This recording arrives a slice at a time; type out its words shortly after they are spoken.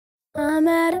I'm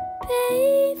at a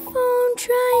payphone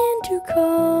trying to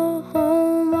call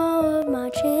home. All of my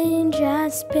change I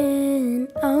spent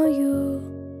on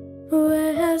you.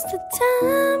 Where has the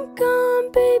time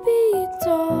gone, baby? It's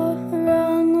all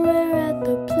wrong. We're at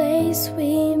the place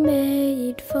we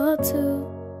made for two.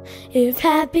 If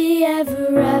happy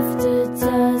ever after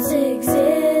does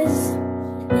exist,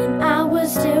 then I will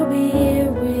still be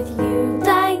here with you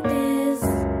like this.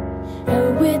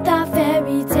 And with our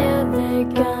fairy tale they're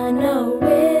gonna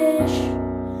wish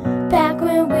back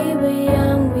when we were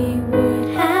young we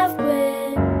would have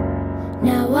wit.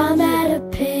 Now I'm at a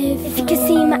payphone. If you can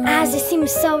see my eyes, they see me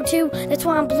so too. That's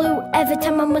why I'm blue every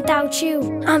time I'm without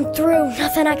you. I'm through,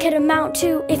 nothing I could amount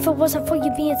to if it wasn't for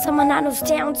you being someone I know's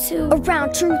down to.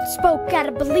 Around truth spoke,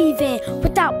 gotta believe in.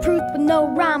 Without proof, with no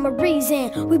rhyme or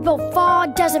reason, we both fall,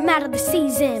 doesn't matter the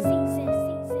season.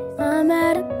 I'm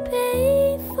at a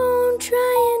payphone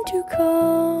trying to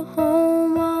call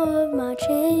home. All of my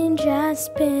change I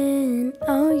spent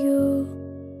on you.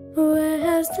 Where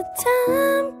has the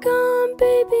time gone,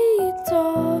 baby? It's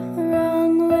all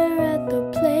wrong. We're at the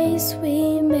place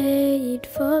we made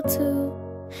for two.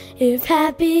 If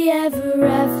happy ever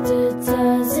after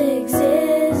does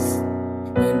exist,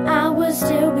 then I will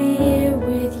still be here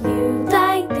with you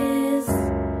like this.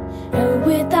 And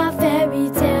with our fairy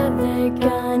tale they're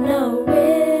gonna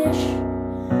wish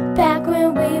back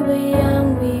when we were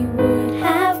young we would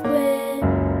have wit.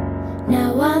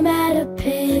 Now I'm at a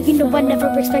payphone. You know I never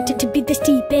expected to be this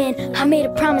deep in. I made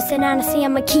a promise and honestly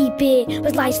I'ma keep it.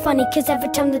 But life's funny cause every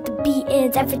time that the beat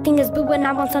ends, everything is blue and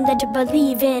I want something to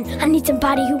believe in. I need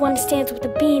somebody who understands what the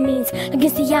B means.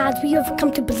 Against the odds we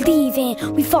overcome to believe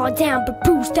in. We fall down but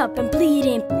bruised up and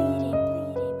bleeding.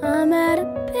 I'm at a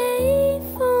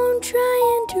payphone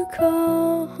trying to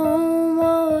call home.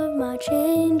 All of my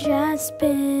change I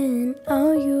spent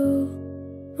on you.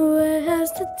 Where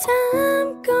has the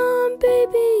time gone,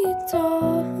 baby? It's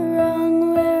all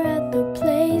wrong. We're at the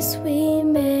place we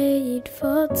made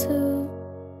for two.